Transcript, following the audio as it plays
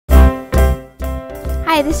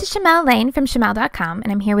Hi, this is Shimelle Lane from Shimelle.com,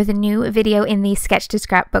 and I'm here with a new video in the Sketch to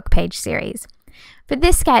Scrapbook Page series. For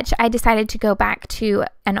this sketch, I decided to go back to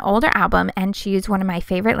an older album and choose one of my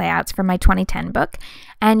favorite layouts from my 2010 book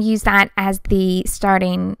and use that as the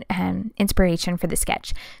starting inspiration for the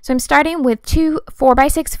sketch. So I'm starting with two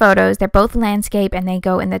 4x6 photos. They're both landscape and they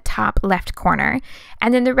go in the top left corner.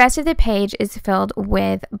 And then the rest of the page is filled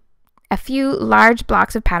with a few large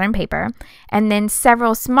blocks of pattern paper, and then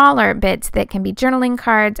several smaller bits that can be journaling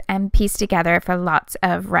cards and pieced together for lots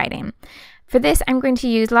of writing. For this, I'm going to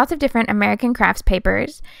use lots of different American Crafts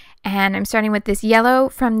papers, and I'm starting with this yellow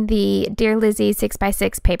from the Dear Lizzie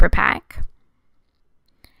 6x6 paper pack.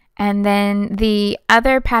 And then the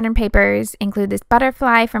other pattern papers include this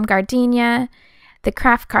butterfly from Gardenia, the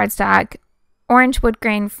craft cardstock, orange wood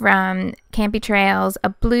grain from Campy Trails, a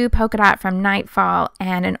blue polka dot from Nightfall,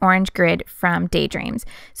 and an orange grid from Daydreams.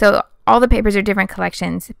 So all the papers are different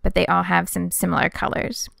collections, but they all have some similar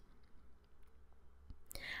colors.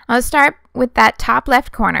 I'll start with that top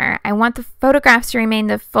left corner. I want the photographs to remain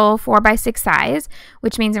the full 4x6 size,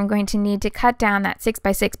 which means I'm going to need to cut down that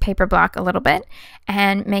 6x6 paper block a little bit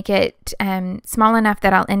and make it small enough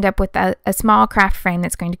that I'll end up with a small craft frame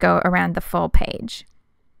that's going to go around the full page.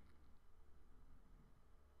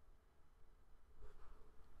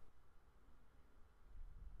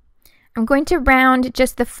 I'm going to round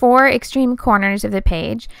just the four extreme corners of the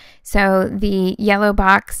page, so the yellow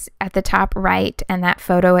box at the top right and that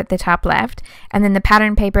photo at the top left, and then the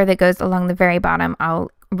pattern paper that goes along the very bottom,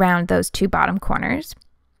 I'll round those two bottom corners.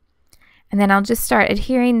 And then I'll just start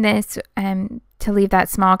adhering this to leave that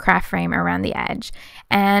small craft frame around the edge.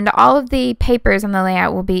 And all of the papers on the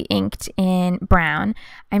layout will be inked in brown.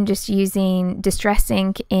 I'm just using Distress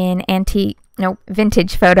ink in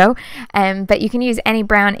vintage photo, but you can use any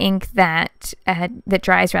brown ink that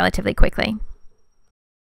dries relatively quickly.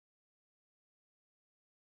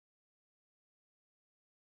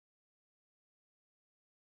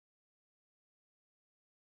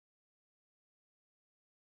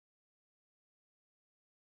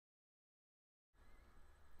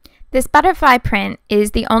 This butterfly print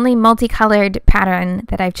is the only multicolored pattern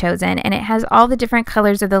that I've chosen, and it has all the different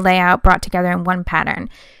colors of the layout brought together in one pattern.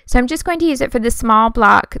 So I'm just going to use it for the small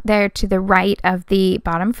block there to the right of the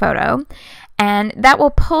bottom photo, and that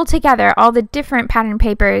will pull together all the different pattern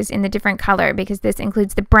papers in the different color, because this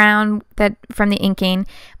includes the brown from the inking,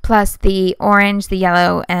 plus the orange, the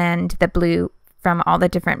yellow, and the blue from all the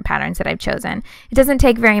different patterns that I've chosen. It doesn't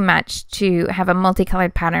take very much to have a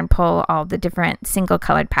multicolored pattern pull all the different single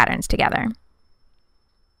colored patterns together.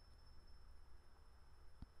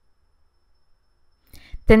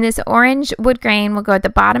 Then this orange wood grain will go at the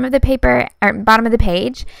bottom of the paper, or bottom of the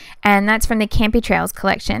page, and that's from the Campy Trails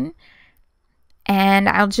collection. And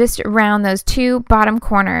I'll just round those two bottom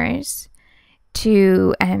corners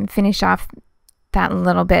to finish off that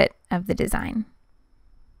little bit of the design.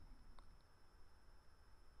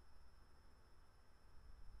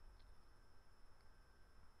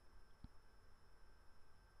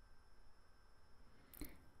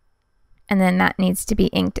 And then that needs to be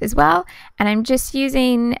inked as well. And I'm just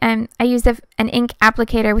using, I use an ink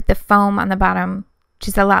applicator with the foam on the bottom, which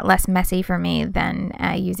is a lot less messy for me than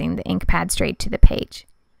using the ink pad straight to the page.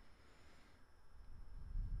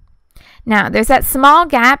 Now there's that small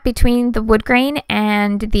gap between the wood grain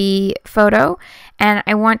and the photo, and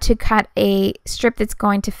I want to cut a strip that's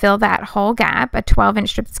going to fill that whole gap, a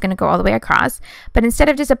 12-inch strip that's going to go all the way across. But instead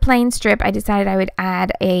of just a plain strip, I decided I would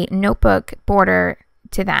add a notebook border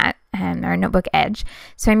to that, or notebook edge.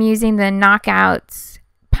 So I'm using the Knockouts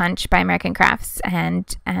punch by American Crafts, and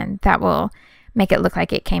that will make it look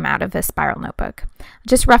like it came out of a spiral notebook.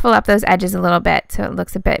 Just ruffle up those edges a little bit so it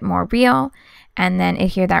looks a bit more real, and then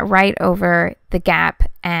adhere that right over the gap,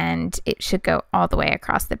 and it should go all the way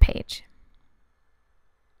across the page.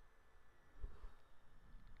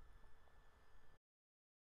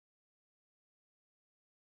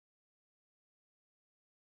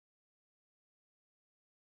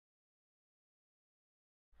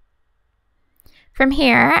 From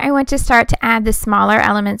here, I want to start to add the smaller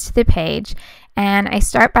elements to the page, and I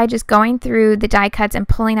start by just going through the die cuts and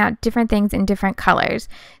pulling out different things in different colors.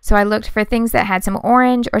 So I looked for things that had some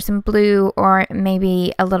orange or some blue, or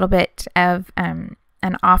maybe a little bit of an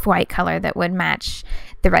off-white color that would match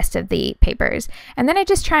the rest of the papers. And then I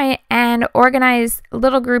just try and organize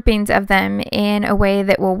little groupings of them in a way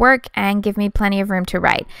that will work and give me plenty of room to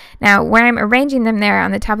write. Now, where I'm arranging them there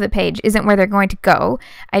on the top of the page isn't where they're going to go.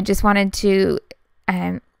 I just wanted to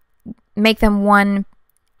make them one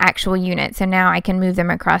actual unit, so now I can move them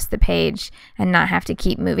across the page and not have to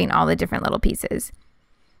keep moving all the different little pieces.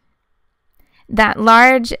 That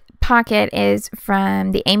large pocket is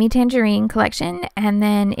from the Amy Tangerine collection, and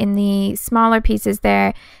then in the smaller pieces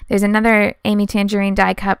there's another Amy Tangerine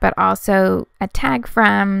die cut, but also a tag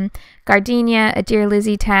from Gardenia, a Dear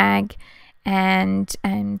Lizzie tag, and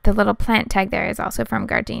the little plant tag there is also from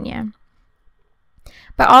Gardenia.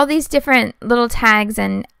 But all these different little tags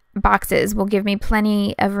and boxes will give me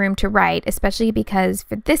plenty of room to write, especially because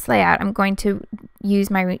for this layout I'm going to use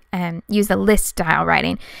the list style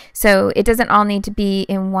writing, so it doesn't all need to be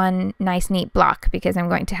in one nice neat block, because I'm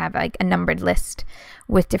going to have like a numbered list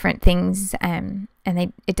with different things, and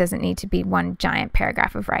it doesn't need to be one giant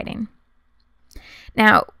paragraph of writing.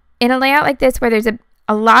 Now in a layout like this where there's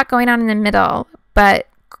a lot going on in the middle but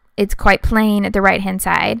it's quite plain at the right hand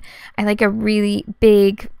side, I like a really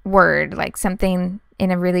big word, like something in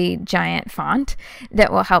a really giant font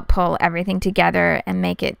that will help pull everything together and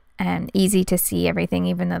make it easy to see everything,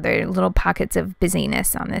 even though there are little pockets of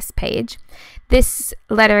busyness on this page. This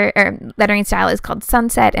lettering style is called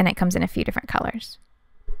Sunset, and it comes in a few different colors.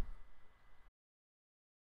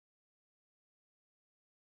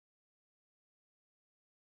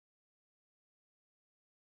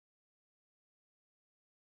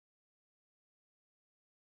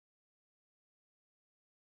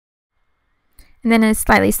 And then a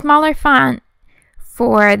slightly smaller font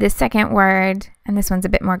for the second word, and this one's a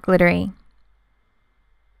bit more glittery.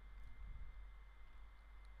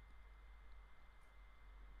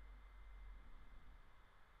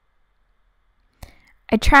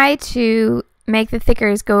 I try to make the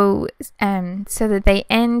thickers go so that they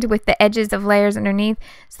end with the edges of layers underneath,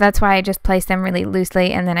 so that's why I just place them really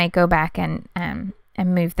loosely, and then I go back and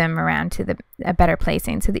move them around to a better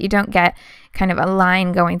placing so that you don't get kind of a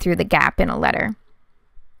line going through the gap in a letter.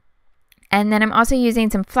 And then I'm also using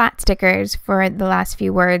some flat stickers for the last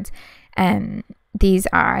few words. These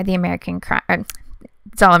are the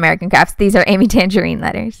it's all American Crafts. These are Amy Tangerine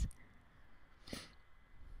letters.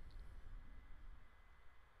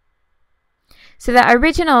 So the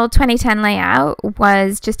original 2010 layout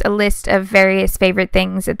was just a list of various favorite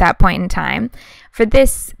things at that point in time. For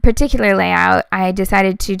this particular layout, I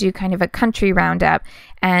decided to do kind of a country roundup,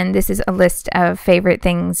 and this is a list of favorite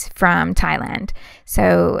things from Thailand.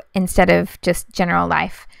 So instead of just general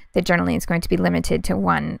life, the journaling is going to be limited to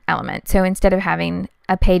one element. So instead of having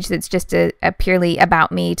a page that's just a purely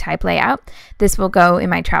about me type layout, this will go in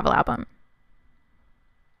my travel album.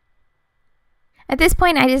 At this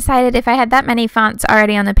point, I decided if I had that many fonts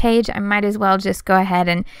already on the page, I might as well just go ahead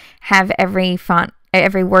and have every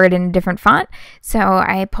word in a different font. So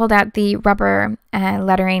I pulled out the rubber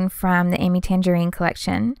lettering from the Amy Tangerine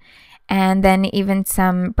collection, and then even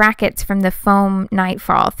some brackets from the foam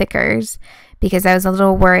Nightfall thickers, because I was a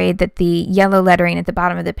little worried that the yellow lettering at the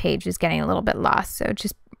bottom of the page was getting a little bit lost. So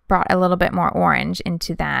just brought a little bit more orange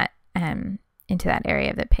into that area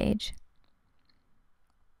of the page.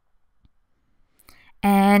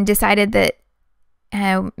 And decided that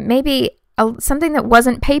maybe something that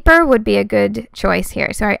wasn't paper would be a good choice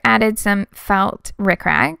here. So I added some felt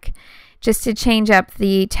rickrack just to change up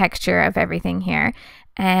the texture of everything here.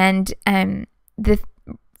 And the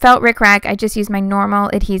felt rickrack, I just use my normal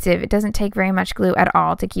adhesive. It doesn't take very much glue at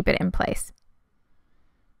all to keep it in place.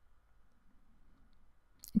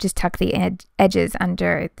 Just tuck the edges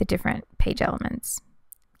under the different page elements.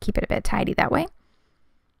 Keep it a bit tidy that way.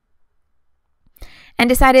 And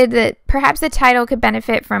decided that perhaps the title could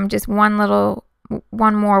benefit from just one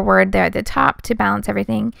more word there at the top to balance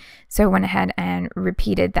everything. So I went ahead and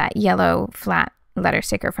repeated that yellow flat letter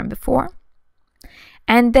sticker from before.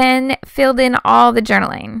 And then filled in all the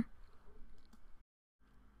journaling.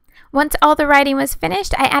 Once all the writing was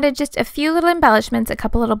finished, I added just a few little embellishments, a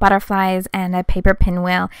couple little butterflies, and a paper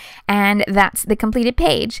pinwheel, and that's the completed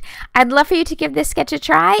page. I'd love for you to give this sketch a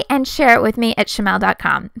try and share it with me at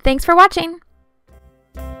Shimelle.com. Thanks for watching!